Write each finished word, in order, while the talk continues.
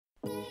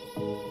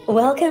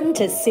Welcome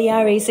to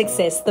CRE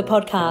Success, the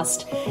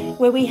podcast,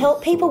 where we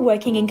help people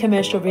working in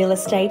commercial real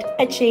estate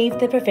achieve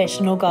their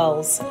professional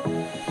goals.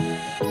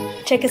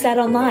 Check us out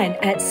online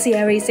at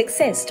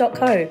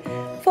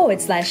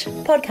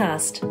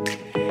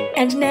cresuccess.co/podcast.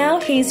 And now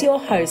here's your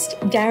host,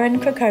 Darren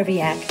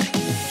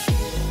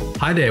Krakowiak.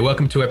 Hi there,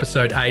 welcome to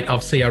episode 8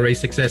 of CRE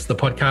Success, the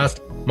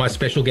podcast. My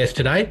special guest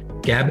today,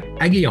 Gab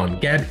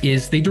Aghion. Gab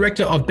is the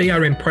Director of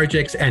BRM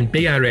Projects and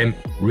BRM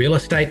Real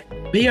Estate.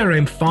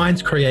 BRM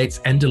finds, creates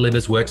and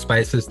delivers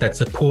workspaces that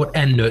support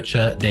and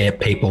nurture their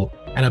people.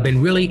 And I've been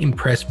really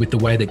impressed with the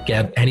way that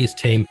Gab and his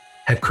team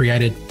have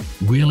created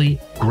really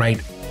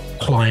great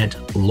client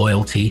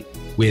loyalty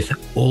with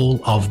all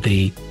of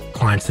the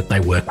clients that they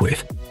work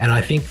with. And I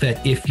think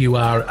that if you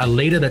are a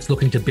leader that's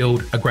looking to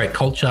build a great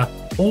culture,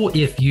 or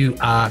if you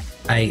are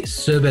a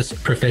service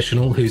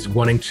professional who's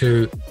wanting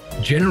to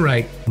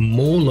generate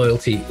more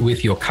loyalty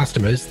with your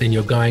customers, then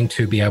you're going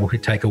to be able to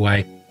take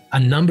away a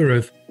number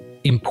of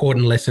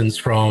important lessons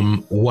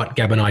from what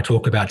Gab and I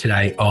talk about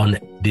today on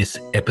this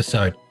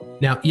episode.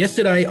 Now,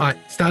 yesterday I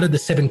started the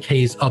 7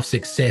 keys of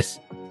success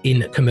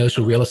in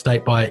commercial real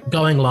estate by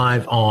going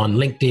live on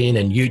LinkedIn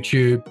and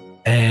YouTube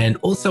and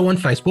also on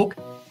Facebook.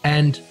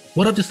 And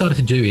what I've decided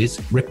to do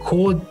is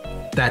record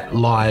that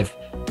live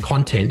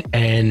content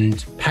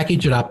and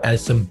package it up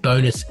as some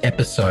bonus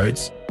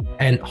episodes.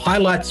 And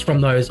highlights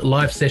from those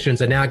live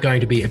sessions are now going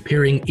to be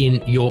appearing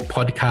in your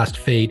podcast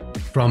feed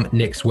from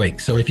next week.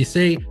 So if you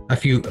see a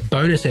few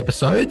bonus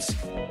episodes,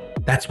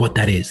 that's what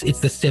that is. It's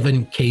the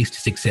 7 keys to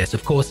success.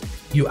 Of course,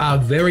 you are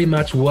very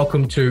much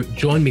welcome to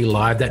join me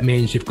live. That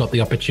means you've got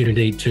the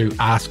opportunity to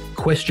ask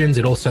questions.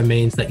 It also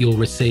means that you'll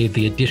receive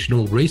the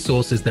additional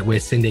resources that we're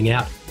sending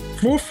out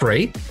for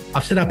free.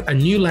 I've set up a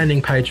new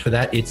landing page for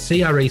that. It's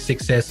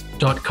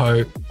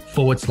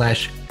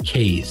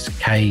cresuccess.co/keys,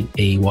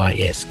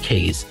 Keys,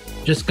 keys.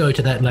 Just go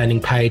to that landing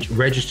page,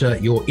 register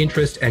your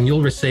interest, and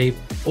you'll receive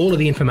all of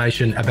the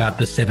information about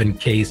the 7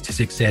 keys to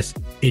success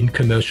in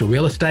commercial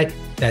real estate.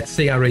 That's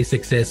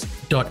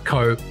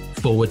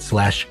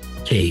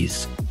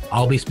cresuccess.co/keys.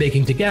 I'll be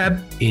speaking to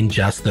Gab in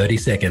just 30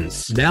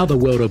 seconds. Now the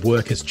world of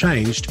work has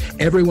changed.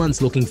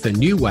 Everyone's looking for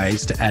new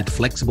ways to add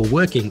flexible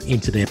working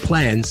into their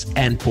plans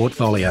and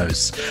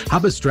portfolios.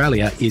 Hub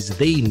Australia is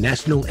the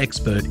national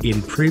expert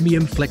in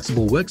premium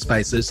flexible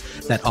workspaces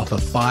that offer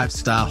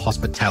 5-star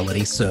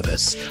hospitality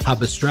service.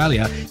 Hub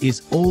Australia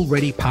is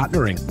already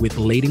partnering with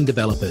leading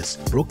developers,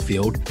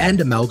 Brookfield and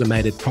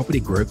Amalgamated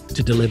Property Group,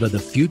 to deliver the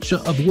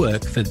future of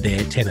work for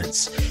their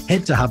tenants.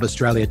 Head to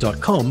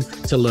hubaustralia.com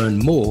to learn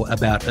more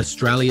about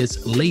Australia's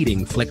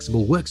leading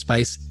flexible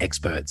workspace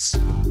experts.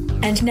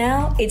 And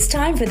now it's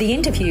time for the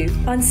interview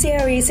on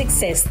CRE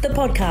Success, the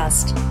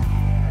podcast.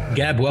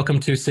 Gab,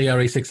 welcome to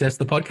CRE Success,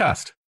 the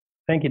podcast.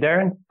 Thank you,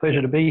 Darren.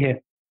 Pleasure to be here.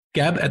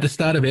 Gab, at the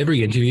start of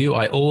every interview,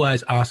 I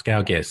always ask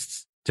our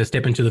guests to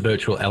step into the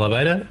virtual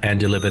elevator and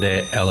deliver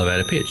their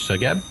elevator pitch. So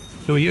Gab,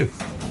 who are you?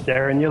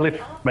 Darren, your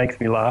lift makes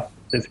me laugh.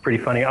 It's pretty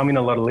funny. I'm in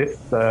a lot of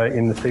lifts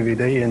in the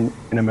CBD in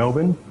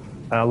Melbourne.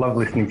 I love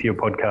listening to your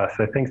podcast,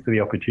 so thanks for the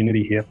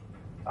opportunity here.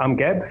 I'm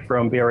Gab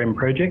from BRM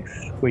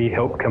Projects. We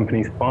help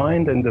companies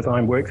find and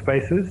design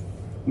workspaces.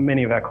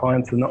 Many of our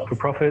clients are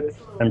not-for-profits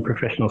and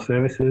professional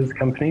services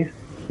companies,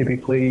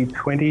 typically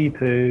 20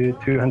 to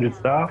 200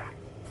 staff.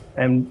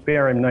 And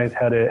BRM knows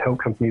how to help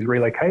companies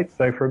relocate.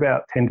 So for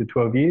about 10 to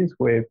 12 years,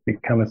 we've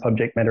become a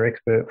subject matter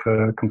expert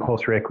for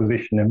compulsory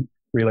acquisition and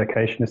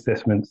relocation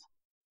assessments.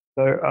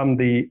 So I'm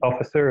the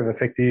Officer of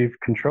Effective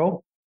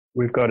Control.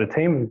 We've got a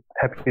team,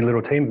 a happy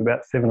little team of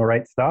about 7 or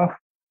 8 staff,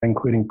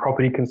 including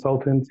property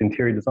consultants,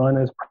 interior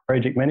designers,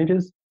 project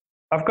managers.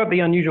 I've got the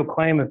unusual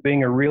claim of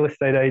being a real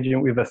estate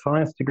agent with a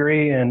science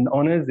degree and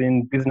honours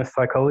in business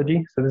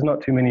psychology, so there's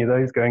not too many of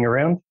those going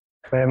around.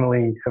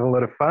 Family have a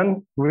lot of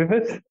fun with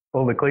it,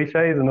 all the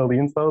cliches and all the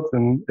insults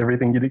and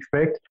everything you'd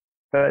expect.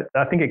 But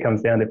I think it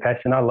comes down to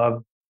passion. I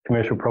love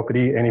commercial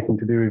property, anything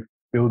to do with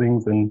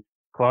buildings and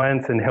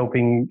clients and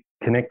helping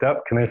connect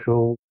up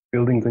commercial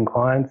buildings and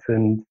clients,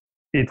 and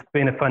it's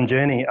been a fun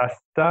journey. I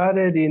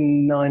started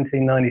in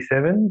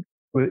 1997,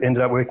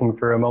 ended up working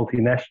for a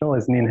multinational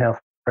as an in-house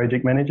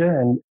project manager,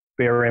 and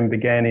BRM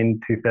began in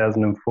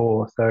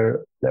 2004.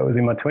 So that was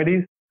in my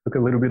 20s. Took a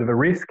little bit of a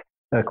risk.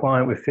 A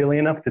client was silly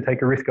enough to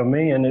take a risk on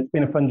me, and it's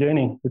been a fun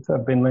journey.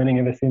 I've been learning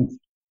ever since.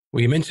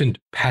 Well, you mentioned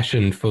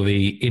passion for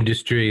the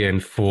industry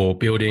and for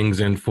buildings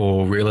and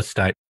for real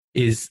estate.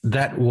 Is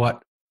that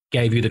what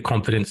gave you the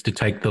confidence to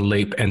take the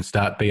leap and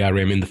start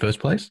BRM in the first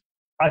place?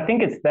 I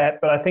think it's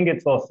that, but I think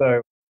it's also,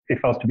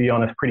 if I was to be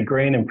honest, pretty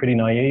green and pretty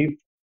naive.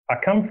 I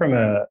come from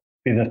a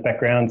business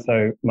background,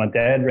 so my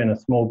dad ran a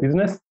small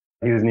business.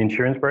 He was an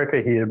insurance broker.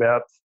 He had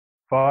about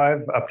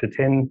 5 up to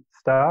 10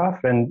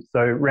 staff, and so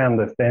around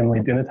the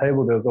family dinner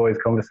table, there was always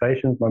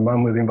conversations. My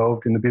mum was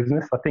involved in the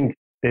business. I think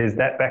there's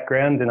that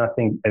background, and I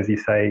think, as you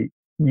say,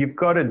 you've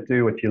got to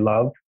do what you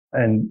love.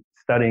 And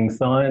studying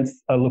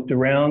science, I looked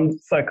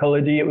around.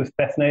 Psychology, it was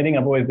fascinating.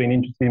 I've always been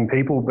interested in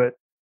people, but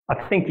I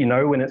think you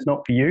know when it's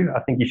not for you. I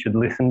think you should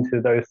listen to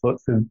those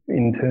sorts of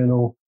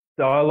internal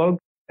dialogue.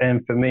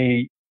 And for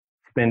me,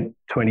 spent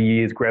 20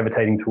 years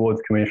gravitating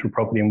towards commercial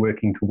property and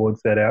working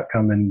towards that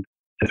outcome and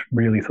just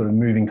really sort of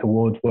moving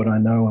towards what I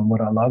know and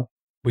what I love.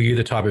 Were you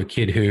the type of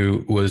kid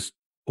who was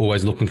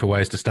always looking for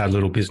ways to start a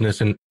little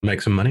business and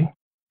make some money?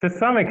 To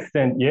some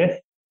extent, yes.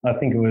 I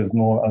think it was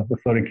more of the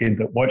sort of kid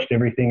that watched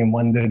everything and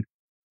wondered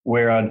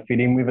where I'd fit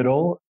in with it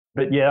all.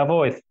 But yeah, I've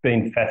always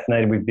been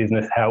fascinated with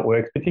business, how it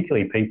works,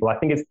 particularly people. I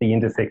think it's the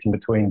intersection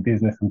between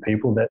business and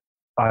people that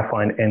I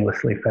find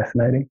endlessly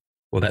fascinating.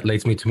 Well, that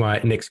leads me to my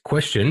next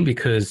question,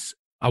 because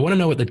I want to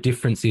know what the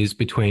difference is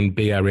between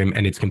BRM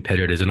and its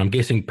competitors. And I'm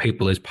guessing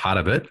people is part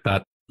of it,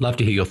 but love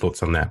to hear your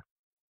thoughts on that.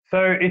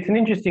 So it's an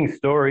interesting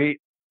story.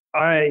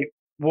 I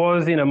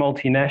was in a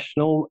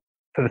multinational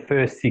for the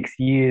first 6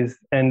 years,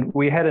 and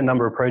we had a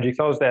number of projects.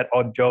 I was that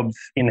odd jobs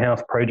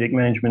in-house project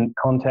management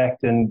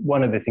contact, and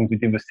one of the things we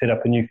did was set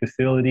up a new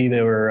facility.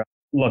 There were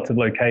lots of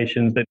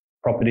locations,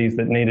 properties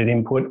that needed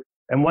input.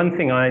 And one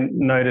thing I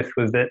noticed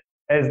was that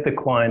as the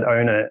client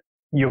owner,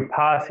 you're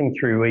passing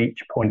through each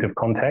point of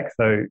contact.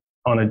 So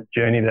on a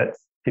journey that's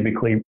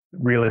typically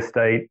real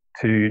estate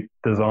to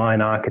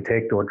design,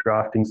 architect or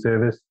drafting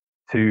service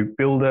to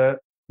builder,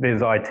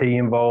 there's IT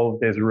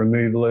involved, there's a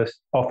removalist,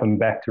 often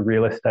back to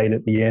real estate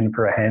at the end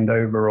for a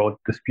handover or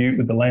dispute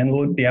with the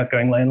landlord, the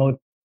outgoing landlord.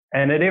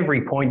 And at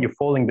every point, you're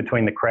falling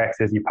between the cracks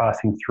as you're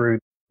passing through.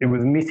 It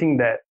was missing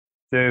that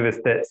service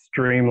that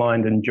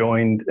streamlined and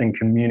joined and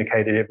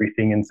communicated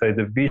everything. And so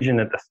the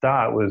vision at the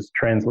start was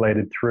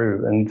translated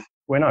through. And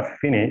when I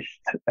finished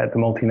at the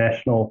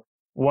multinational,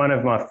 one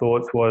of my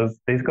thoughts was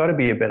there's got to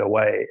be a better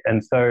way.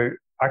 And so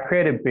I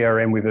created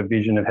BRM with a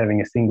vision of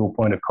having a single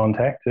point of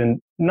contact,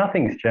 and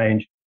nothing's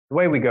changed. The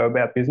way we go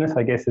about business,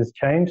 I guess, has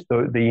changed.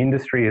 The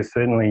industry has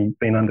certainly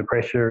been under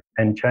pressure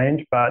and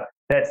changed, but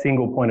that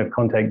single point of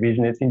contact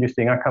vision, it's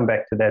interesting. I come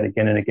back to that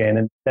again and again,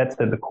 and that's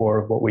at the core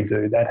of what we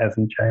do. That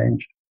hasn't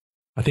changed.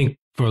 I think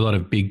for a lot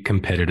of big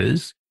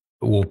competitors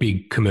or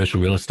big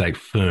commercial real estate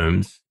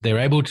firms, they're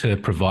able to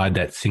provide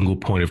that single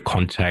point of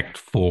contact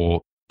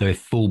for the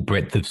full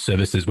breadth of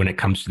services when it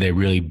comes to their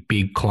really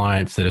big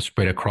clients that are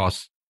spread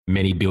across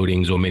many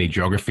buildings or many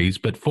geographies.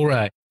 But for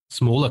a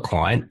smaller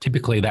client,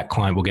 typically that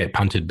client will get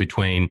punted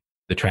between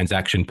the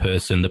transaction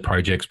person, the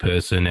projects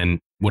person, and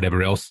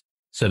whatever else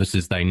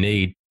services they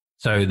need.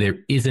 So there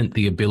isn't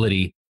the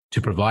ability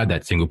to provide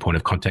that single point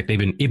of contact.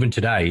 Even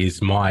today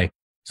is my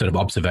sort of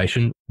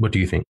observation. What do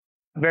you think?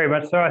 Very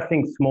much so. I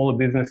think smaller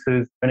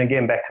businesses, and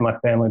again, back to my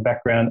family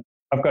background,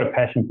 I've got a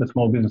passion for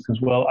small business as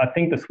well. I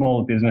think the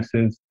smaller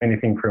businesses,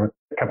 anything from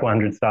a couple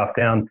hundred staff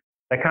down,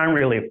 they can't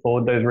really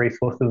afford those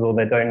resources, or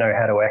they don't know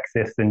how to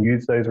access and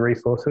use those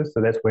resources.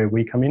 So that's where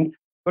we come in.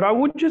 But I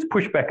would just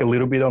push back a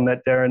little bit on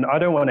that, Darren. I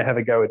don't want to have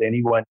a go at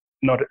anyone,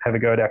 not have a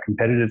go at our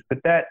competitors, but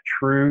that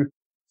true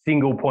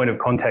single point of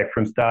contact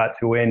from start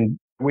to end,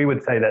 we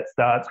would say that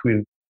starts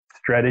with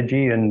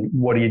strategy and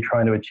what are you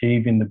trying to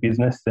achieve in the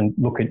business, and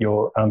look at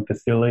your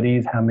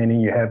facilities, how many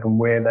you have and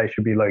where they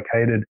should be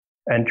located,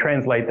 and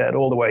translate that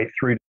all the way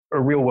through a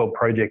real world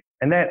project.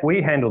 And that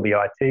we handle the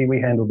IT,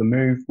 we handle the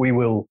move, we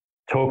will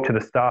talk to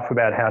the staff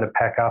about how to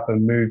pack up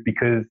and move,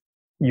 because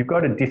you've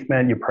got to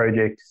dismount your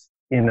projects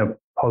in a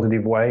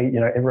positive way. You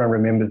know, everyone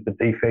remembers the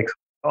defects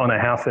on a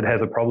house that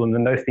has a problem,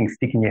 and those things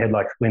stick in your head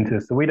like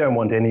splinters. So we don't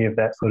want any of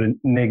that sort of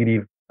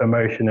negative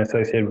emotion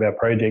associated with our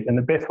project. And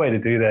the best way to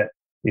do that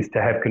is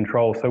to have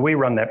control. So we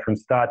run that from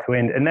start to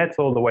end, and that's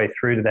all the way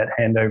through to that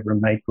handover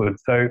and make good.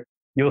 So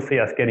you'll see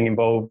us getting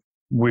involved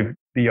with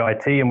the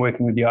IT and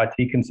working with the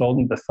IT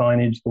consultant, the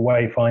signage, the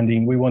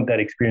wayfinding. We want that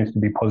experience to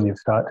be positive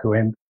start to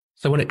end.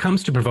 So when it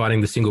comes to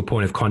providing the single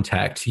point of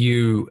contact,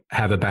 you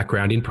have a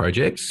background in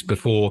projects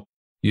before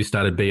you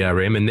started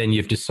BRM, and then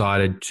you've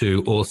decided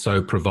to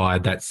also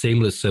provide that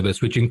seamless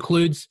service, which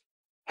includes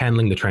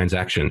handling the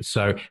transaction.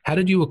 So how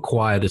did you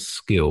acquire the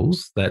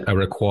skills that are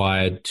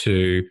required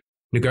to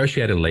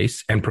negotiate a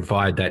lease and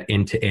provide that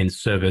end-to-end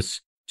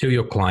service to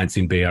your clients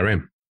in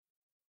BRM?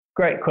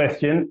 Great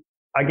question.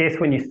 I guess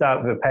when you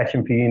start with a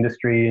passion for the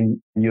industry and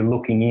you're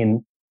looking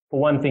in, for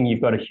one thing,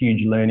 you've got a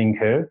huge learning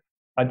curve.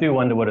 I do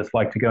wonder what it's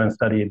like to go and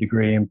study a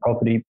degree in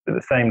property. At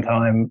the same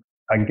time,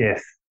 I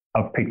guess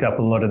I've picked up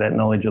a lot of that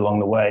knowledge along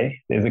the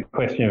way. There's a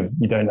question of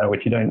you don't know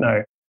what you don't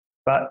know.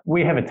 But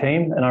we have a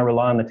team and I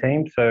rely on the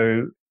team.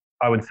 So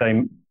I would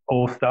say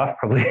all staff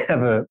probably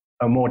have a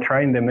more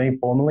trained than me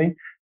formally.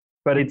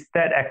 But it's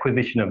that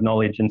acquisition of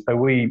knowledge. And so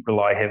we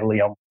rely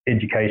heavily on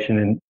education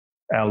and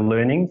our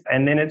learnings.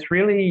 And then it's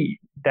really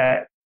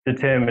that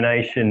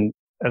determination,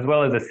 as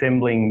well as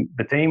assembling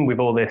the team with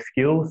all their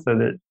skills so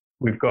that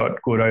we've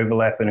got good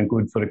overlap and a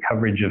good sort of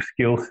coverage of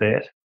skill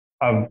set.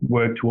 I've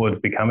worked towards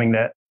becoming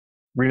that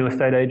real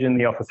estate agent,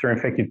 the officer in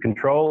effective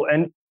control.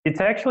 And it's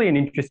actually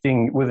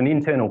was an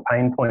internal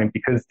pain point,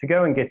 because to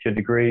go and get your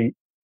degree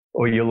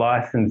or your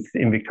license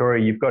in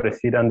Victoria, you've got to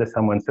sit under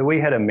someone. So we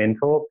had a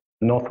mentor,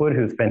 Northwood,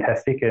 who was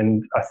fantastic,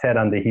 and I sat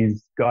under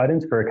his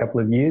guidance for a couple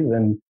of years,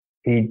 and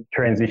he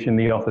transitioned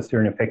the officer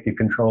in effective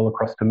control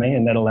across to me,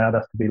 and that allowed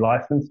us to be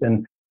licensed.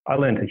 And I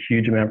learned a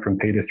huge amount from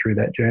Peter through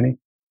that journey.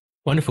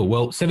 Wonderful.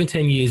 Well,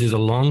 17 years is a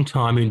long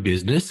time in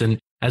business, and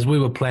As we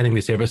were planning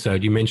this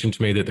episode, you mentioned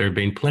to me that there have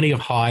been plenty of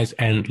highs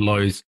and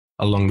lows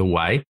along the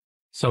way.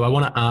 So I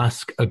want to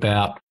ask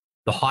about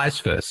the highs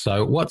first.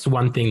 So what's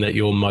one thing that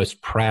you're most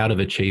proud of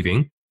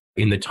achieving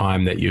in the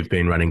time that you've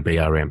been running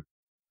BRM?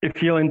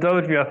 If you'll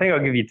indulge me, I think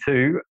I'll give you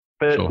two.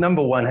 But Sure.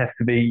 Number one has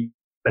to be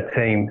a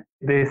team.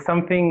 There's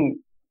something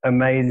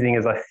amazing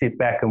as I sit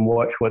back and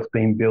watch what's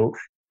been built,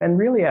 and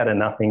really out of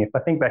nothing. If I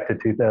think back to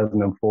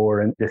 2004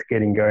 and just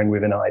getting going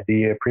with an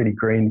idea, pretty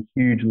green,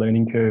 huge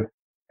learning curve.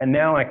 And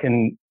now I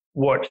can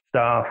watch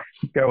staff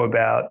go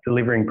about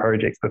delivering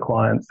projects for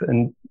clients.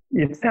 And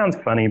it sounds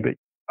funny, but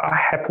I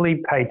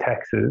happily pay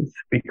taxes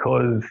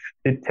because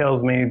it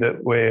tells me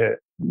that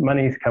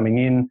money's coming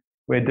in,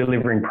 we're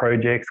delivering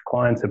projects,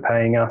 clients are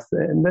paying us.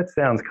 And that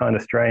sounds kind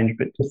of strange,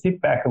 but to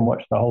sit back and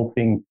watch the whole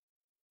thing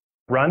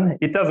run,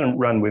 it doesn't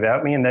run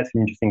without me. And that's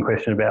an interesting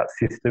question about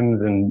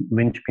systems and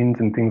linchpins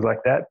and things like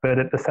that. But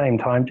at the same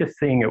time, just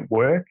seeing it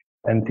work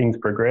and things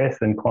progress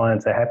and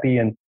clients are happy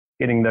and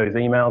getting those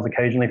emails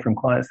occasionally from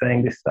clients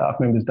saying this staff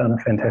member's done a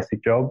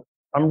fantastic job.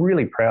 I'm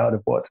really proud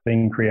of what's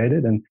being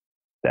created and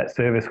that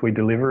service we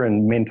deliver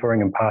and mentoring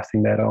and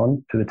passing that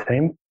on to the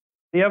team.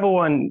 The other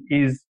one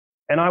is,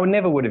 and I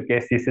never would have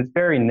guessed this, it's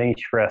very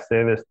niche for our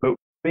service, but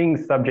being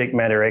subject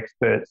matter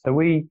experts. So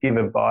we give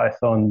advice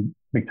on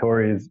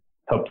Victoria's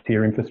top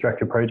tier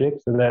infrastructure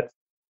projects. So that's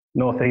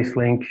North East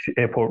Link,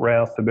 Airport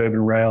Rail,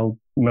 Suburban Rail,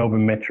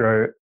 Melbourne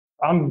Metro.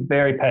 I'm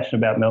very passionate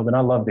about Melbourne.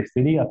 I love this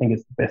city. I think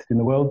it's the best in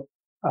the world.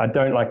 I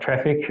don't like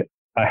traffic.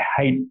 I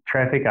hate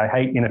traffic. I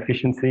hate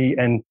inefficiency.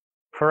 And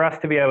for us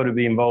to be able to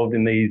be involved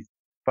in these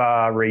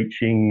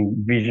far-reaching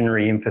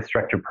visionary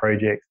infrastructure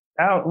projects,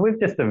 we're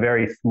just a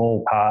very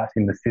small part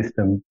in the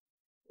system.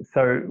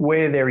 So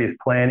where there is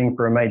planning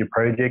for a major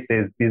project,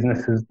 there's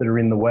businesses that are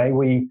in the way.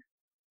 We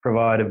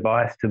provide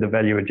advice to the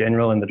Valuer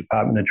General and the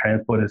Department of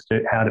Transport as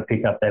to how to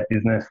pick up that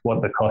business,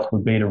 what the cost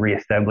would be to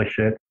re-establish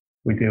it.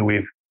 We deal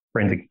with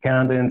forensic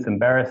accountants and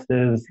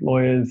barristers,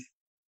 lawyers,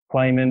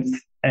 claimants.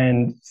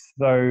 And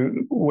so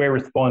we're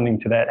responding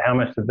to that. How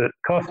much does it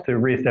cost to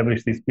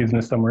re-establish this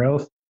business somewhere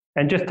else?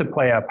 And just to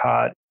play our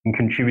part in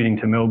contributing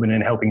to Melbourne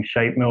and helping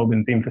shape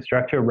Melbourne's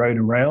infrastructure, road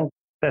and rail,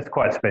 that's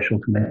quite special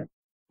to me.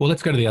 Well,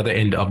 let's go to the other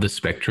end of the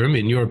spectrum.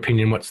 In your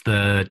opinion, what's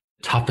the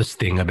toughest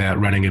thing about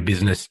running a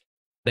business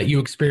that you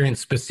experience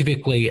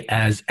specifically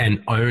as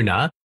an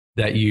owner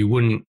that you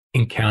wouldn't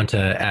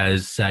encounter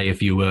as, say,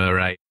 if you were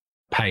a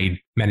paid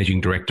managing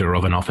director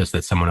of an office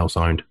that someone else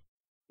owned?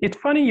 It's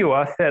funny you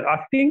ask that.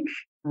 I think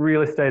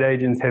real estate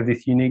agents have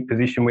this unique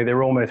position where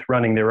they're almost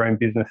running their own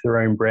business, their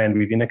own brand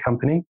within a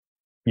company.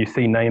 You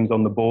see names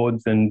on the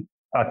boards, and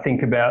I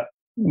think about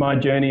my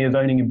journey as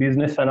owning a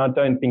business, and I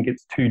don't think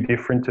it's too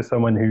different to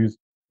someone who's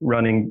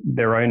running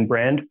their own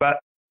brand. But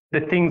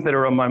the things that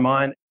are on my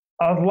mind,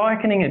 I was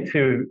likening it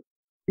to,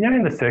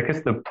 in the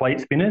circus, the plate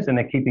spinners, and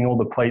they're keeping all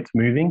the plates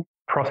moving,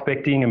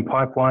 prospecting and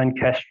pipeline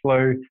cash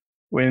flow.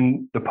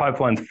 When the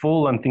pipeline's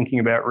full, I'm thinking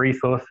about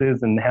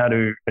resources and how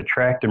to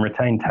attract and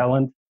retain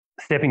talent.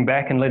 Stepping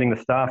back and letting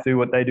the staff do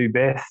what they do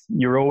best.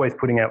 You're always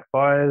putting out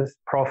fires,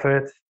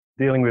 profits,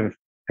 dealing with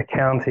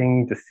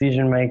accounting,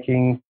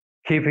 decision-making,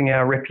 keeping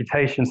our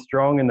reputation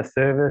strong in the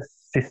service,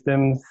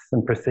 systems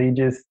and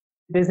procedures.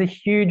 There's a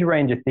huge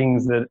range of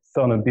things that's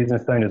on a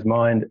business owner's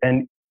mind.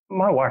 And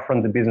my wife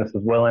runs a business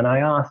as well. And I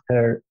asked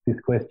her this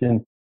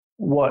question,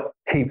 what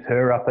keeps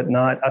her up at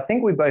night? I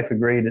think we both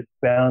agreed it's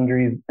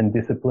boundaries and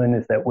discipline.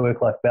 It's that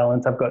work-life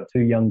balance. I've got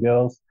two young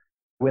girls.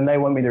 When they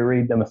want me to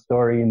read them a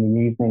story in the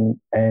evening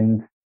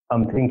and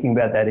I'm thinking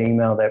about that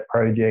email, that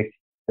project,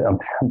 I'm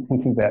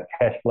thinking about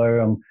cash flow,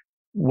 I'm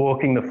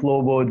walking the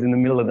floorboards in the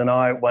middle of the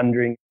night,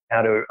 wondering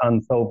how to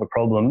unsolve a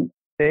problem.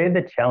 They're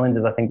the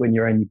challenges, I think, when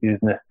you're in your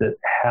business, that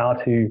how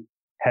to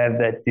have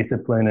that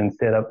discipline and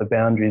set up the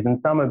boundaries. And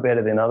some are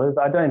better than others.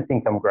 I don't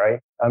think I'm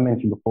great. I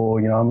mentioned before,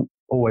 I'm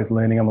always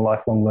learning. I'm a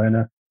lifelong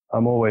learner.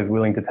 I'm always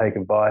willing to take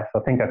advice. I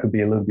think I could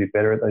be a little bit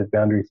better at those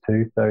boundaries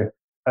too. So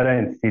I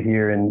don't sit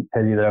here and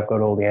tell you that I've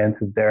got all the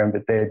answers, Darren,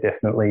 but they're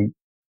definitely,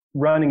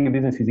 running a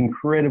business is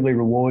incredibly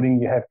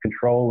rewarding. You have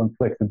control and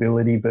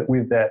flexibility, but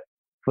with that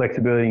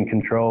flexibility and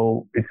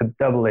control, it's a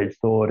double-edged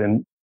sword,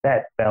 and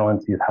that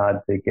balance is hard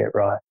to get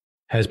right.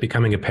 Has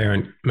becoming a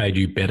parent made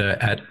you better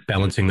at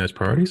balancing those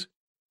priorities?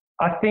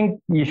 I think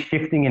you're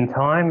shifting in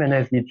time, and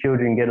as your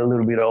children get a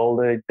little bit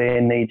older,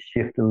 their needs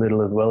shift a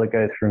little as well. It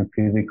goes from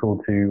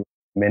physical to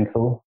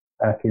mental.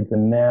 Our kids are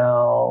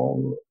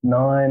now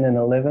 9 and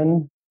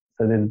 11,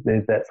 so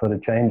there's that sort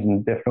of change,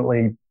 and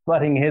definitely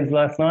butting heads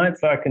last night,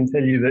 so I can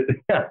tell you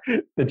that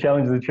the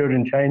challenges of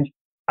children change.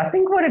 I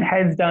think what it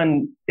has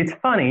done, it's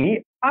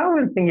funny, I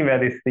was thinking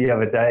about this the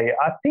other day.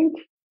 I think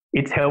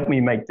it's helped me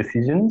make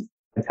decisions.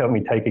 It's helped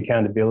me take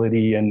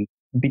accountability, and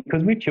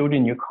because with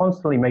children, you're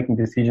constantly making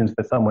decisions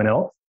for someone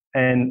else.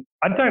 And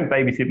I don't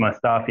babysit my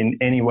staff in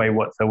any way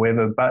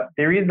whatsoever, but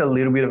there is a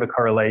little bit of a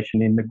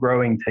correlation in the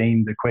growing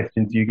team, the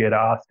questions you get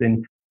asked.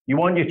 And you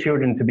want your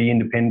children to be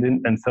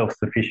independent and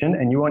self-sufficient,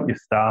 and you want your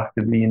staff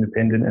to be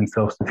independent and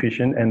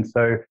self-sufficient. And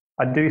so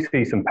I do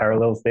see some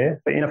parallels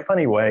there, but in a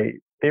funny way,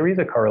 there is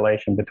a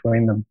correlation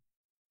between them.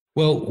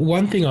 Well,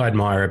 one thing I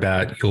admire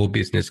about your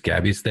business,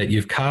 Gab, is that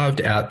you've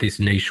carved out this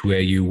niche where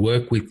you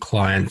work with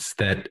clients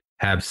that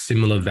have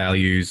similar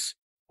values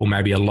or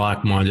maybe a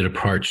like-minded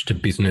approach to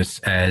business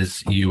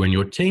as you and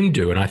your team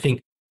do. And I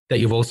think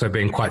that you've also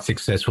been quite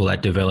successful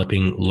at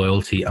developing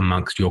loyalty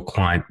amongst your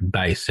client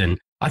base. And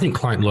I think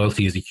client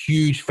loyalty is a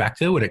huge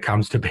factor when it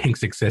comes to being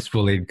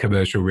successful in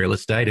commercial real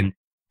estate, and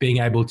being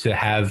able to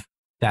have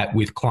that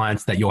with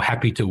clients that you're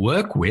happy to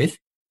work with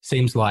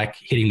seems like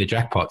hitting the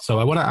jackpot. So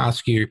I want to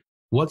ask you,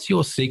 what's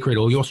your secret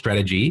or your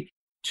strategy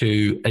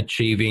to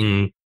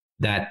achieving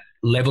that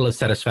level of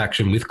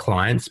satisfaction with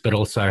clients, but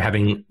also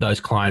having those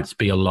clients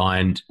be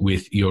aligned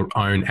with your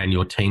own and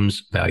your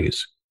team's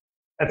values?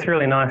 That's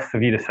really nice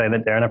of you to say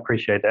that, Darren. I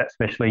appreciate that,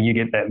 especially you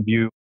get that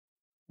view.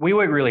 We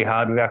work really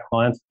hard with our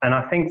clients, and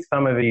I think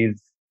some of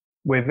these,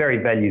 we're very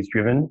values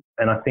driven,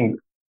 and I think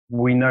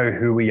we know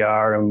who we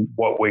are and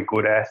what we're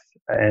good at,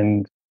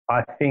 and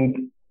I think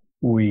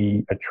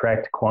we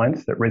attract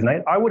clients that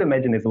resonate. I would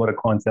imagine there's a lot of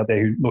clients out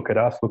there who look at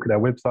us, look at our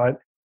website,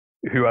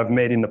 who I've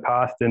met in the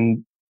past,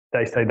 and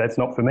they say, that's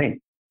not for me.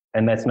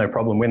 And that's no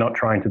problem. We're not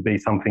trying to be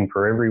something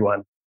for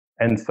everyone.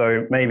 And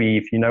so maybe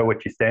if you know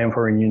what you stand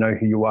for and you know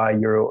who you are,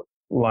 you're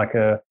like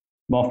a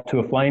moth to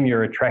a flame,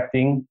 you're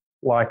attracting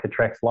like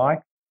attracts like.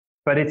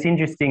 But it's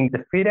interesting,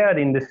 the fit out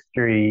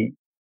industry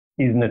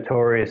is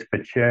notorious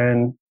for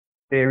churn.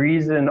 There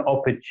is an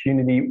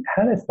opportunity,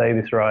 how to say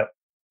this right?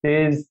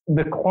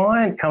 The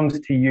client comes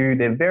to you,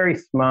 they're very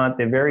smart,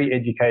 they're very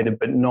educated,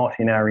 but not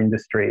in our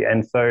industry.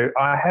 And so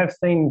I have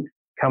seen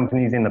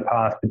companies in the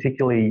past,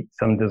 particularly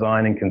some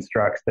design and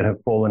constructs, that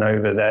have fallen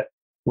over that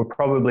were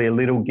probably a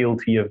little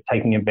guilty of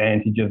taking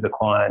advantage of the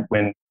client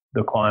when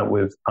the client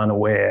was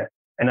unaware.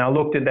 And I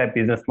looked at that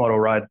business model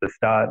right at the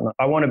start, and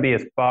I want to be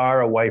as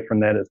far away from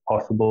that as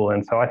possible.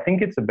 And so I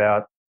think it's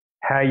about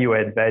how you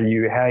add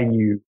value, how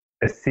you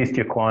assist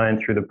your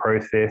client through the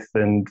process.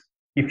 And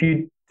if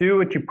you do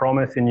what you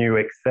promise and you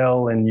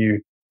excel and you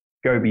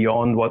go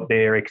beyond what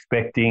they're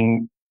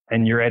expecting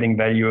and you're adding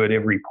value at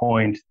every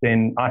point,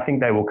 then I think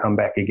they will come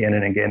back again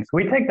and again. So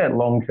we take that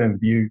long-term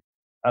view.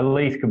 A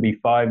lease could be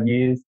 5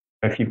 years.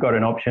 If you've got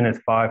an option, it's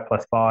 5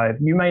 plus 5.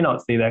 You may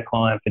not see that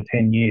client for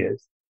 10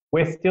 years.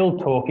 We're still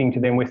talking to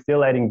them. We're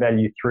still adding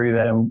value through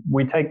that. And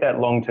we take that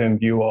long-term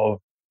view of,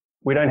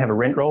 we don't have a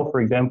rent roll,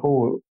 for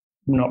example,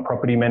 we're not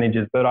property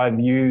managers, but I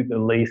view the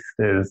lease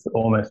as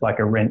almost like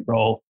a rent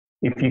roll.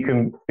 If you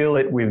can fill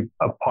it with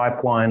a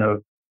pipeline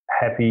of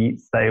happy,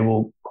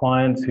 stable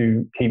clients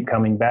who keep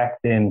coming back,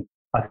 then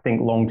I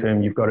think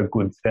long-term you've got a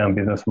good, sound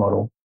business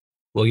model.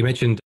 Well, you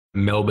mentioned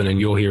Melbourne, and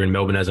you're here in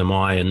Melbourne, as am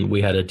I, and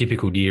we had a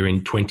difficult year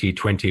in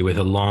 2020 with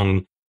a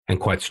long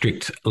and quite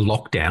strict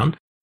lockdown.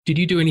 Did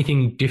you do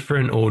anything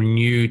different or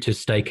new to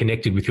stay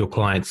connected with your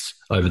clients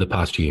over the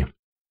past year?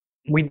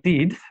 We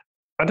did.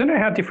 I don't know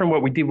how different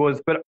what we did was,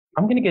 but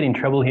I'm going to get in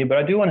trouble here, but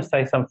I do want to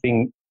say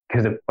something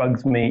because it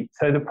bugs me.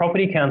 So the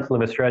Property Council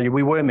of Australia,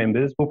 we were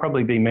members. We'll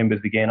probably be members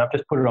again. I've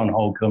just put it on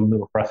hold because I'm a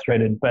little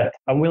frustrated, but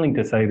I'm willing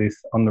to say this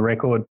on the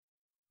record.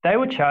 They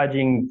were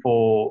charging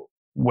for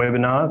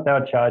webinars. They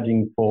were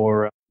charging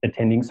for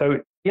attending. So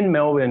in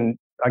Melbourne,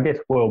 I guess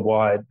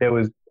worldwide, there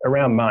was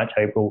around March,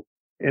 April,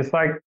 it's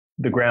like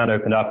the ground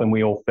opened up and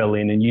we all fell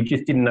in, and you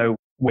just didn't know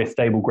where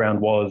stable ground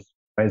was.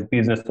 As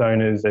business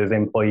owners, as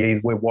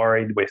employees, we're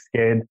worried, we're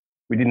scared.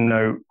 We didn't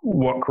know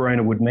what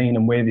Corona would mean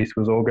and where this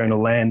was all going to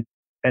land.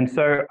 And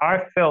so I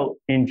felt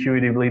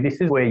intuitively,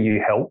 this is where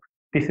you help.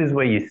 This is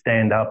where you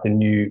stand up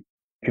and you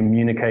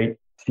communicate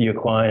to your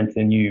clients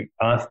and you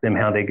ask them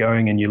how they're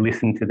going and you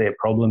listen to their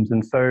problems.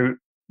 And so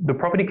the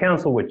Property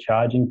Council were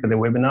charging for their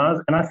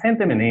webinars, and I sent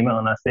them an email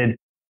and I said,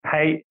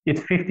 hey,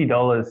 it's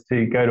 $50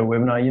 to go to a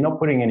webinar. You're not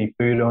putting any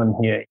food on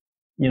here.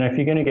 You know, if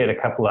you're going to get a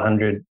couple of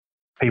hundred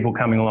people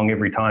coming along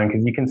every time,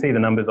 because you can see the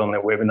numbers on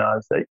their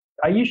webinars,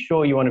 are you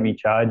sure you want to be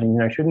charging? You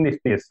know, shouldn't this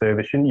be a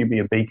service? Shouldn't you be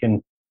a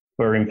beacon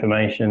for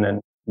information and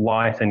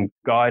light and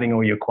guiding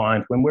all your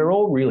clients when we're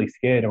all really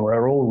scared and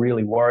we're all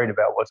really worried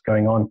about what's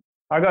going on?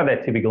 I got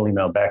that typical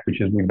email back,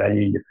 which is, we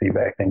value your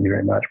feedback, thank you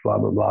very much, blah,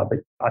 blah, blah. But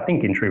I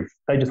think in truth,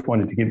 they just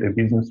wanted to get their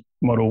business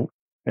model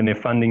and their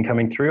funding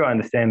coming through. I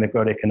understand they've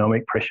got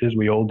economic pressures,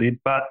 we all did,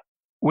 but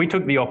we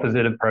took the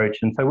opposite approach.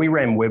 And so we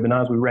ran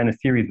webinars, we ran a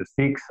series of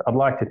 6. I'd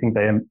like to think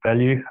they have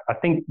value. I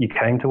think you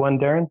came to one,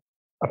 Darren.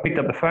 I picked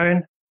up the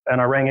phone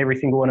and I rang every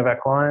single one of our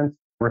clients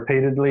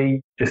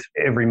repeatedly, just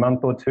every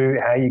month or two.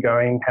 How are you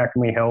going? How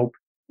can we help?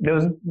 There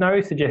was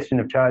no suggestion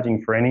of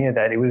charging for any of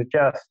that. It was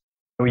just,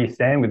 where you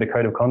stand with the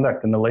code of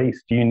conduct and the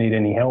lease, do you need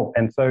any help?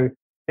 And so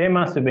there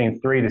must have been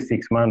 3 to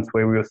 6 months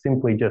where we were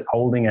simply just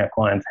holding our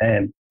client's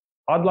hand.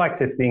 I'd like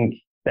to think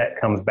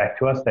that comes back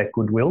to us, that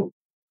goodwill,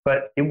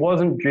 but it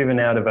wasn't driven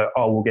out of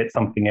we'll get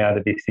something out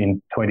of this in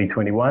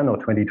 2021 or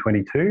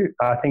 2022.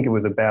 I think it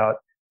was about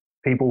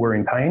people were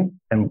in pain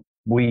and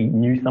we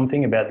knew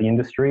something about the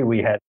industry. We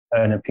had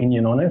an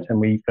opinion on it and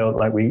we felt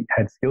like we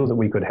had skills that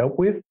we could help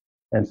with.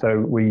 And so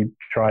we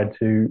tried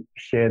to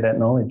share that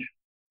knowledge.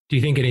 Do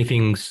you think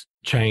anything's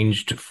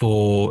changed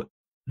for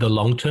the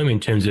long term in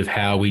terms of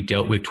how we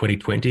dealt with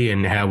 2020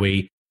 and how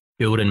we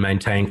build and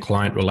maintain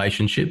client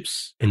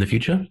relationships in the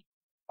future?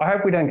 I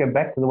hope we don't go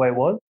back to the way it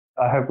was.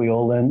 I hope we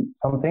all learn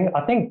something.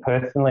 I think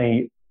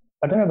personally,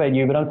 I don't know about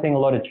you, but I'm seeing a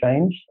lot of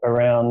change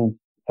around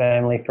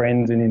family,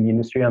 friends, and in the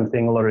industry. I'm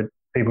seeing a lot of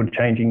people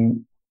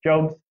changing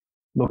jobs,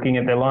 looking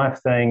at their life,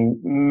 saying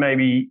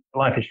maybe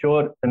life is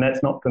short and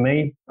that's not for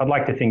me. I'd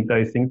like to think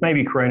those things.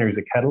 Maybe Corona is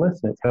a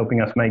catalyst and it's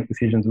helping us make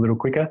decisions a little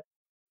quicker.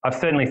 I've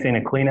certainly seen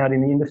a clean out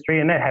in the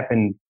industry, and that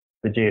happened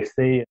the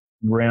GFC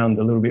around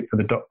a little bit for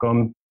the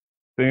dot-com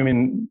boom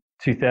in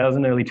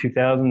 2000, early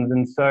 2000s.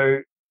 And so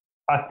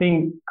I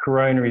think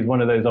Corona is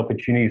one of those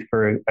opportunities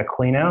for a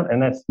clean out,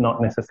 and that's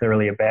not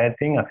necessarily a bad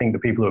thing. I think the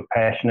people who are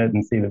passionate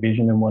and see the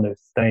vision and want to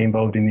stay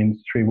involved in the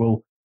industry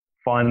will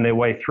find their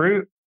way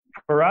through.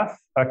 For us,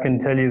 I can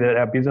tell you that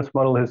our business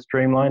model has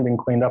streamlined and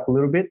cleaned up a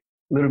little bit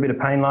of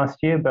pain last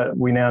year, but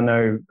we now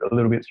know a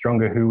little bit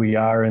stronger who we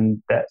are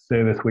and that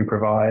service we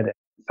provide.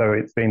 So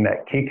it's been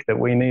that kick that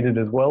we needed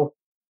as well,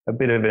 a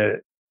bit of a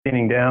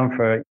thinning down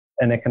for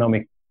an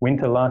economic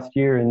winter last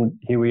year, and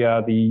here we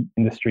are, the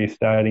industry is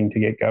starting to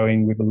get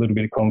going with a little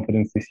bit of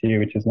confidence this year,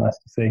 which is nice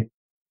to see.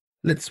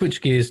 Let's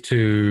switch gears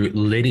to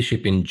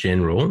leadership in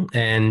general.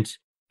 And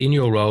in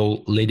your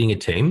role leading a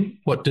team,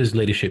 what does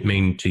leadership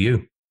mean to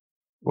you?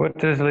 What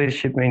does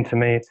leadership mean to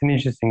me? It's an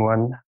interesting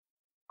one.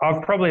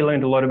 I've probably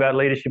learned a lot about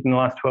leadership in the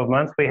last 12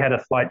 months. We had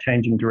a slight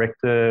change in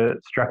director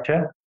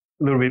structure,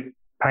 a little bit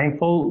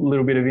painful, a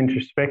little bit of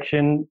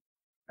introspection.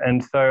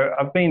 And so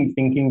I've been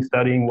thinking,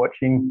 studying,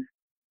 watching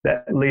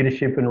that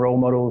leadership and role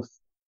models,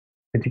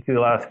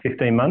 particularly the last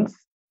 15 months.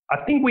 I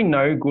think we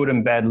know good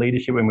and bad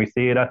leadership when we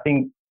see it. I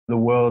think the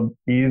world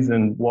is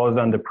and was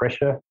under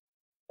pressure.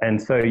 And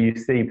so you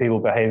see people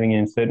behaving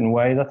in certain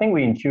ways. I think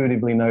we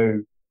intuitively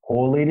know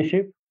poor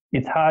leadership.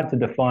 It's hard to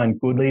define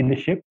good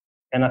leadership.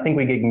 And I think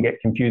we can get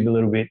confused a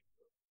little bit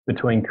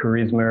between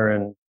charisma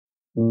and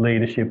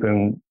leadership.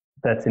 And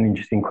that's an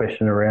interesting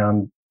question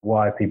around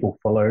why people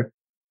follow.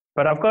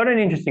 But I've got an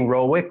interesting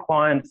role. We're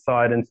client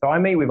side, and so I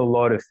meet with a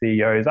lot of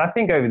CEOs. I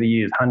think over the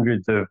years,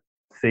 hundreds of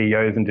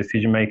CEOs and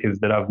decision makers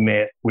that I've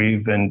met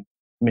with, and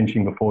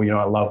mentioning before,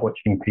 I love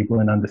watching people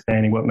and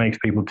understanding what makes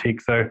people tick.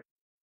 So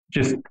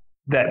just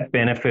that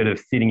benefit of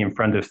sitting in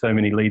front of so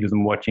many leaders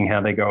and watching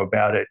how they go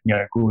about it,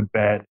 good,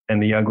 bad,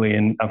 and the ugly,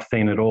 and I've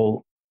seen it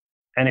all.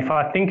 And if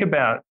I think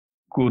about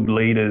good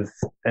leaders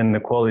and the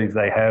qualities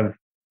they have,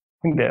 I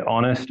think they're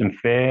honest and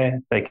fair.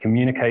 They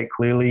communicate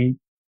clearly.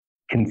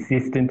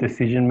 Consistent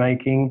decision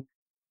making.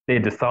 They're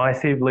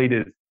decisive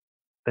leaders.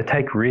 They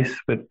take risks,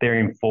 but they're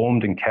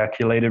informed and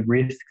calculated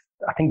risks.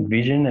 I think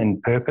vision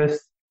and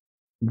purpose,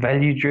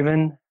 value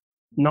driven,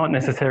 not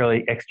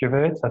necessarily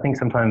extroverts. I think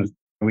sometimes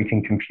we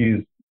can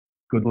confuse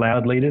good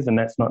loud leaders, and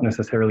that's not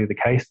necessarily the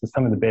case.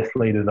 Some of the best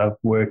leaders I've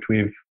worked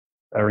with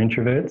are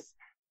introverts.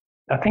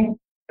 I think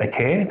they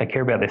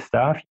care about their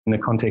staff in the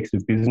context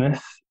of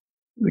business.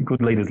 The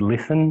good leaders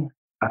listen.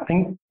 I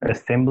think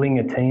assembling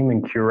a team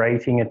and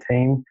curating a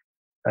team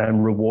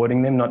and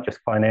rewarding them, not just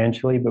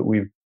financially, but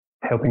with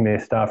helping their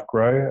staff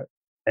grow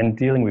and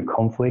dealing with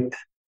conflict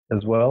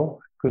as well.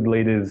 Good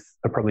leaders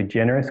are probably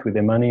generous with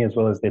their money as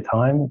well as their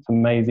time. It's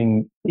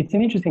amazing. It's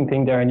an interesting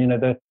thing, Darren.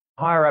 The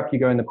higher up you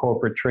go in the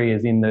corporate tree,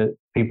 as in the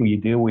people you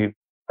deal with.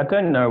 I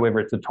don't know whether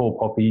it's a tall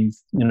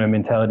poppies,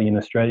 mentality in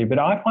Australia, but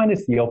I find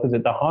it's the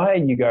opposite. The higher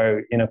you go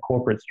in a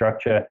corporate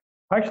structure,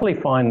 I actually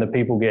find that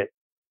people get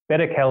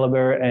better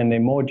caliber and they're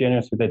more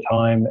generous with their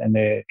time and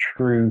their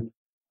true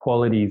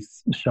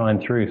qualities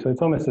shine through. So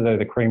it's almost as though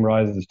the cream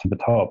rises to the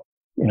top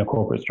in a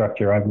corporate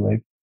structure, I believe.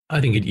 I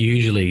think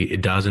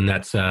it does. And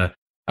that's a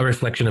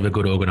reflection of a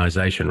good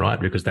organization, right?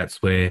 Because that's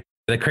where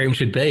the cream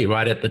should be,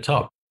 right at the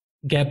top.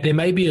 Gab, there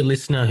may be a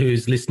listener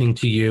who's listening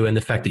to you and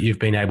the fact that you've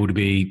been able to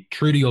be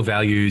true to your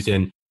values,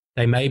 and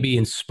they may be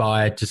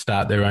inspired to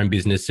start their own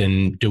business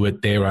and do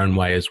it their own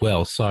way as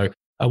well. So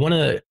I want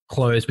to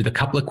close with a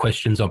couple of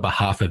questions on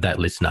behalf of that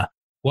listener.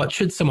 What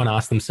should someone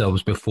ask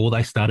themselves before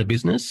they start a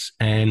business?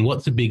 And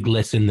what's a big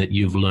lesson that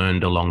you've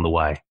learned along the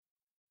way?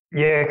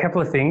 Yeah, a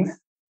couple of things.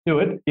 Do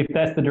it. If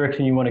that's the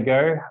direction you want to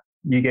go,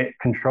 you get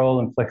control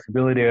and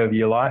flexibility over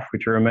your life,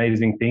 which are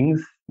amazing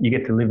things. You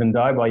get to live and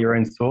die by your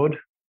own sword,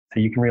 so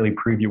you can really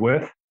prove your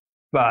worth.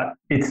 But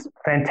it's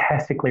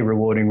fantastically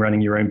rewarding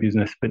running your own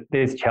business, but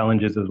there's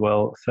challenges as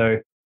well. So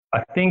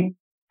I think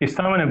if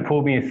someone had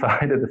pulled me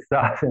aside at the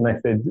start and they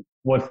said,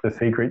 what's the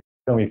secret?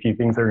 Tell me a few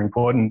things that are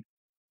important.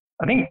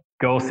 I think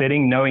goal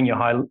setting, knowing your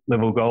high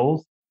level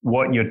goals,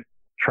 what you're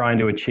trying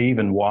to achieve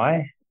and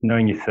why,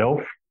 knowing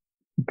yourself.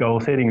 Goal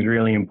setting is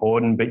really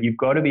important, but you've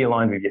got to be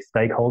aligned with your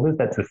stakeholders.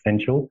 That's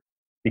essential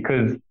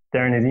because,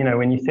 Darren, as you know,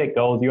 when you set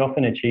goals, you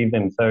often achieve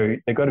them. So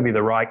they've got to be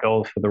the right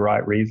goals for the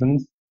right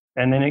reasons.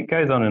 And then it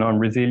goes on and on.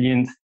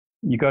 Resilience,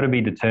 you've got to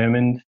be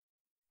determined.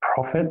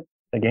 Profit,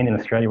 again, in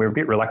Australia, we're a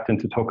bit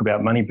reluctant to talk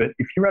about money, but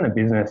if you run a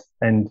business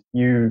and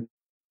you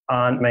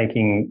aren't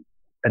making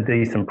a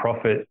decent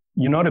profit,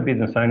 you're not a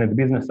business owner, the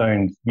business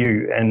owns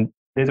you. And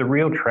there's a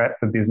real trap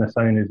for business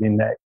owners in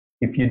that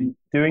if you're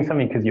doing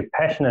something because you're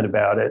passionate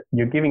about it,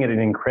 you're giving it an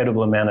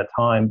incredible amount of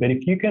time. But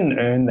if you can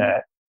earn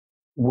that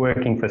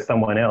working for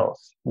someone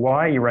else.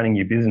 Why are you running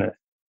your business?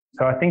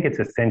 So I think it's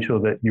essential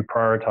that you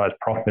prioritize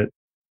profit.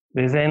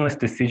 There's endless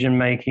decision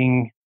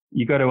making.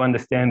 You got to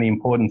understand the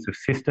importance of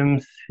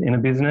systems in a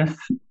business.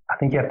 I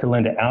think you have to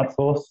learn to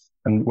outsource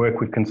and work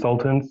with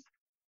consultants.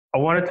 I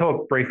want to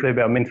talk briefly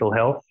about mental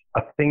health.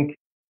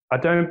 I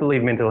don't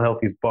believe mental health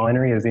is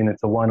binary, as in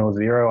it's a 1 or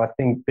 0. I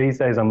think these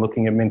days I'm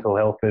looking at mental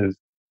health as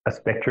a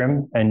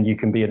spectrum, and you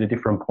can be at a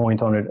different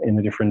point on it in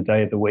a different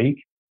day of the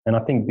week. And I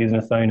think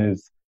business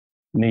owners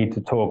need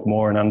to talk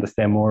more and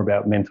understand more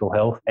about mental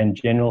health, and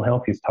general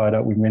health is tied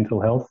up with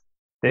mental health.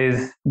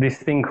 There's this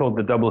thing called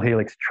the double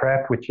helix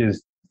trap, which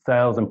is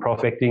sales and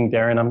prospecting.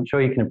 Darren, I'm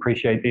sure you can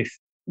appreciate this.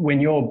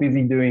 When you're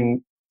busy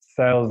doing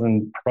sales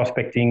and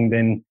prospecting,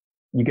 then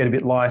you get a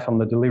bit light on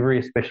the delivery,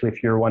 especially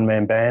if you're a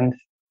one-man band.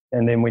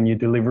 And then when you're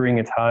delivering,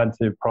 it's hard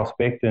to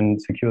prospect and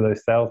secure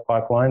those sales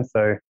pipelines.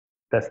 So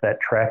that's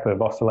that trap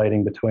of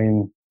oscillating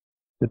between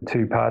the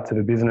two parts of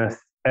a business.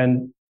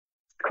 And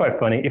it's quite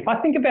funny. If I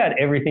think about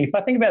everything, if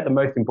I think about the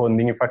most important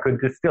thing, if I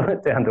could distill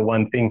it down to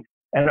one thing,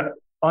 and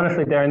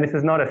honestly, Darren, this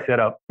is not a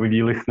setup with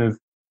you listeners,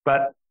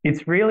 but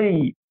it's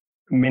really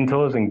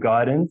mentors and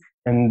guidance.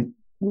 And,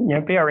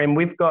 BRM,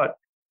 we've got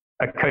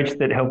a coach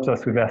that helps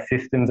us with our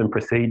systems and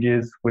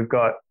procedures. We've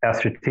got our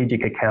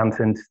strategic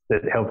accountant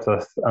that helps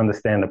us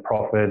understand the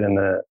profit and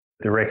the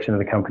direction of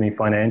the company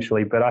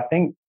financially. But I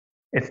think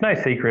it's no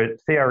secret,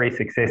 CRE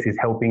Success is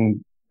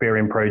helping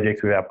BRM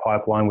projects with our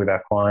pipeline, with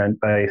our client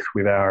base,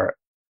 with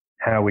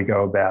how we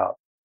go about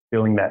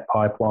building that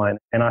pipeline.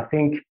 And I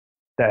think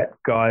that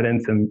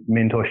guidance and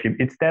mentorship,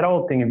 it's that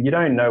old thing of you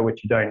don't know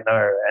what you don't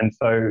know. And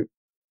so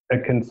a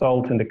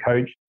consultant, a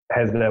coach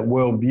has that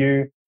world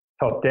view,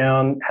 top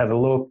down, has a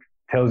look,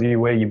 tells you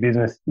where your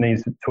business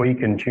needs to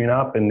tweak and tune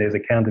up, and there's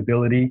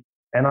accountability.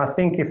 And I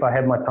think if I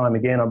had my time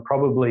again, I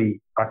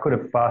could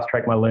have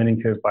fast-tracked my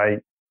learning curve by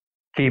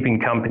keeping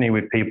company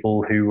with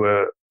people who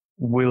were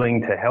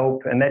willing to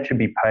help, and that should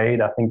be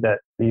paid. I think that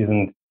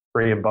isn't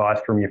free advice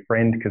from your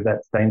friend, because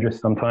that's dangerous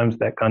sometimes,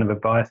 that kind of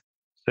advice.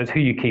 So it's who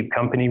you keep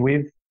company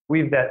with.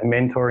 With that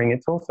mentoring,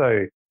 it's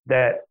also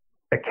that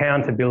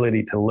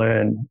accountability to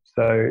learn.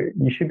 So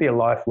you should be a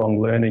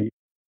lifelong learner.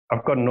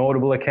 I've got an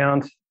Audible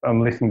account.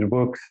 I'm listening to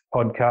books,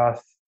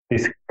 podcasts,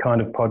 this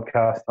kind of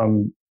podcast.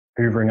 I'm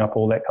hoovering up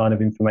all that kind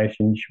of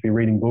information. You should be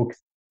reading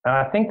books.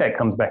 I think that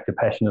comes back to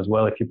passion as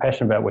well. If you're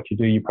passionate about what you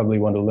do, you probably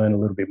want to learn a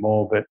little bit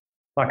more. But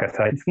like I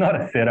say, it's not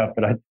a setup,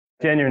 but I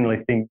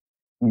genuinely think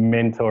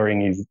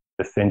mentoring is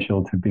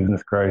essential to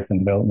business growth and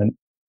development.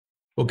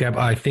 Well, Gab,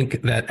 I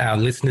think that our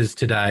listeners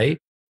today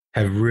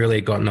have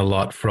really gotten a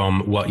lot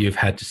from what you've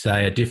had to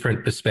say, a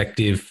different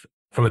perspective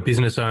from a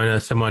business owner,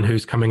 someone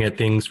who's coming at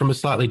things from a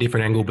slightly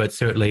different angle, but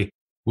certainly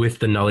with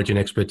the knowledge and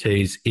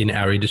expertise in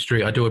our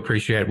industry. I do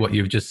appreciate what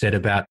you've just said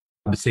about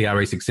the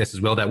CRE Success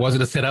as well. That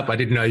wasn't a setup. I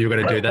didn't know you were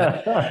going to do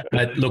that.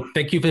 But look,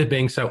 thank you for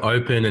being so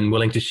open and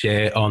willing to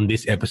share on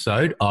this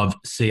episode of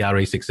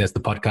CRE Success, the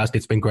podcast.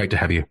 It's been great to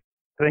have you.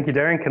 Thank you,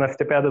 Darren. Can I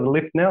step out of the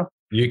lift now?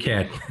 You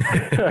can.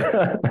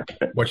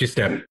 Watch your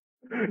step.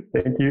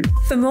 Thank you.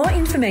 For more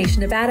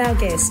information about our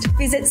guest,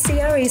 visit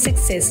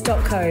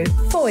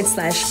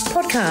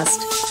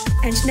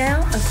cresuccess.co/podcast. And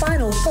now a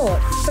final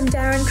thought from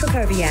Darren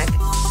Krakowiak.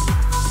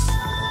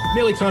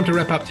 Nearly time to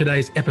wrap up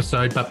today's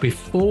episode, but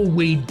before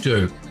we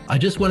do, I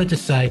just wanted to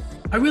say,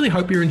 I really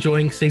hope you're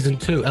enjoying season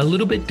 2, a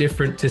little bit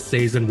different to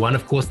season 1.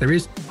 Of course, there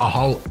is a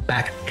whole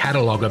back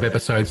catalogue of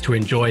episodes to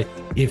enjoy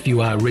if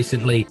you are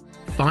recently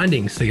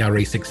finding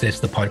CRE Success,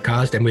 the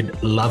podcast, and we'd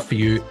love for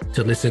you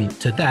to listen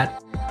to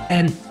that.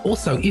 And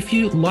also, if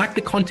you like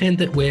the content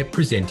that we're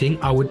presenting,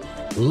 I would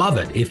love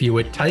it if you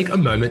would take a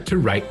moment to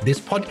rate this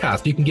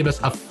podcast. You can give us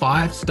a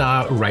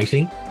 5-star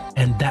rating,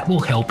 and that will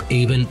help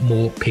even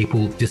more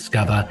people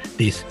discover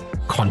this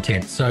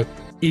content. So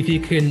if you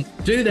can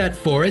do that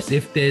for us,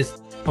 if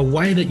there's a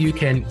way that you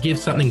can give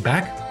something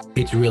back,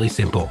 it's really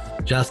simple.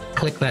 Just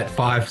click that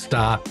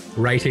 5-star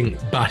rating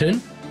button,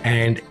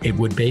 and it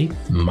would be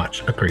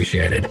much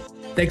appreciated.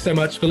 Thanks so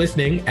much for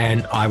listening,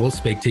 and I will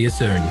speak to you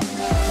soon.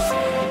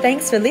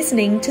 Thanks for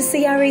listening to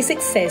CRE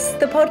Success,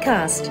 the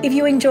podcast. If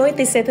you enjoyed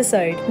this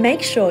episode,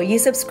 make sure you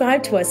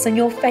subscribe to us on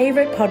your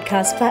favourite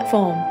podcast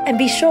platform, and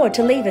be sure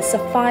to leave us a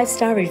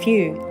 5-star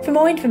review. For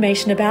more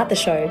information about the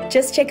show,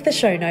 just check the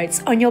show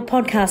notes on your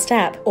podcast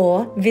app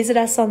or visit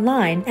us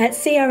online at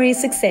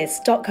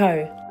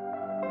cresuccess.co.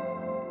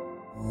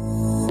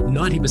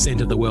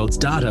 90% of the world's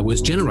data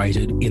was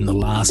generated in the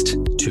last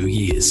 2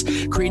 years.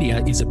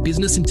 Credia is a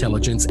business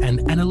intelligence and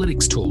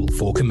analytics tool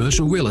for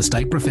commercial real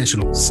estate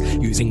professionals.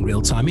 Using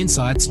real-time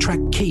insights, track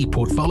key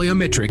portfolio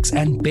metrics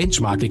and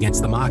benchmark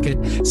against the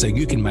market so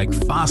you can make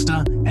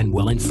faster and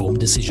well-informed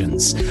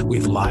decisions.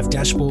 With live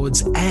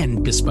dashboards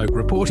and bespoke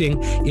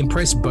reporting,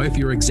 impress both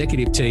your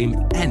executive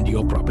team and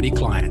your property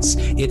clients.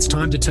 It's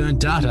time to turn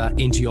data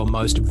into your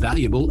most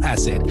valuable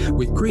asset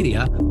with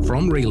Credia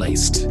from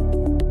Released.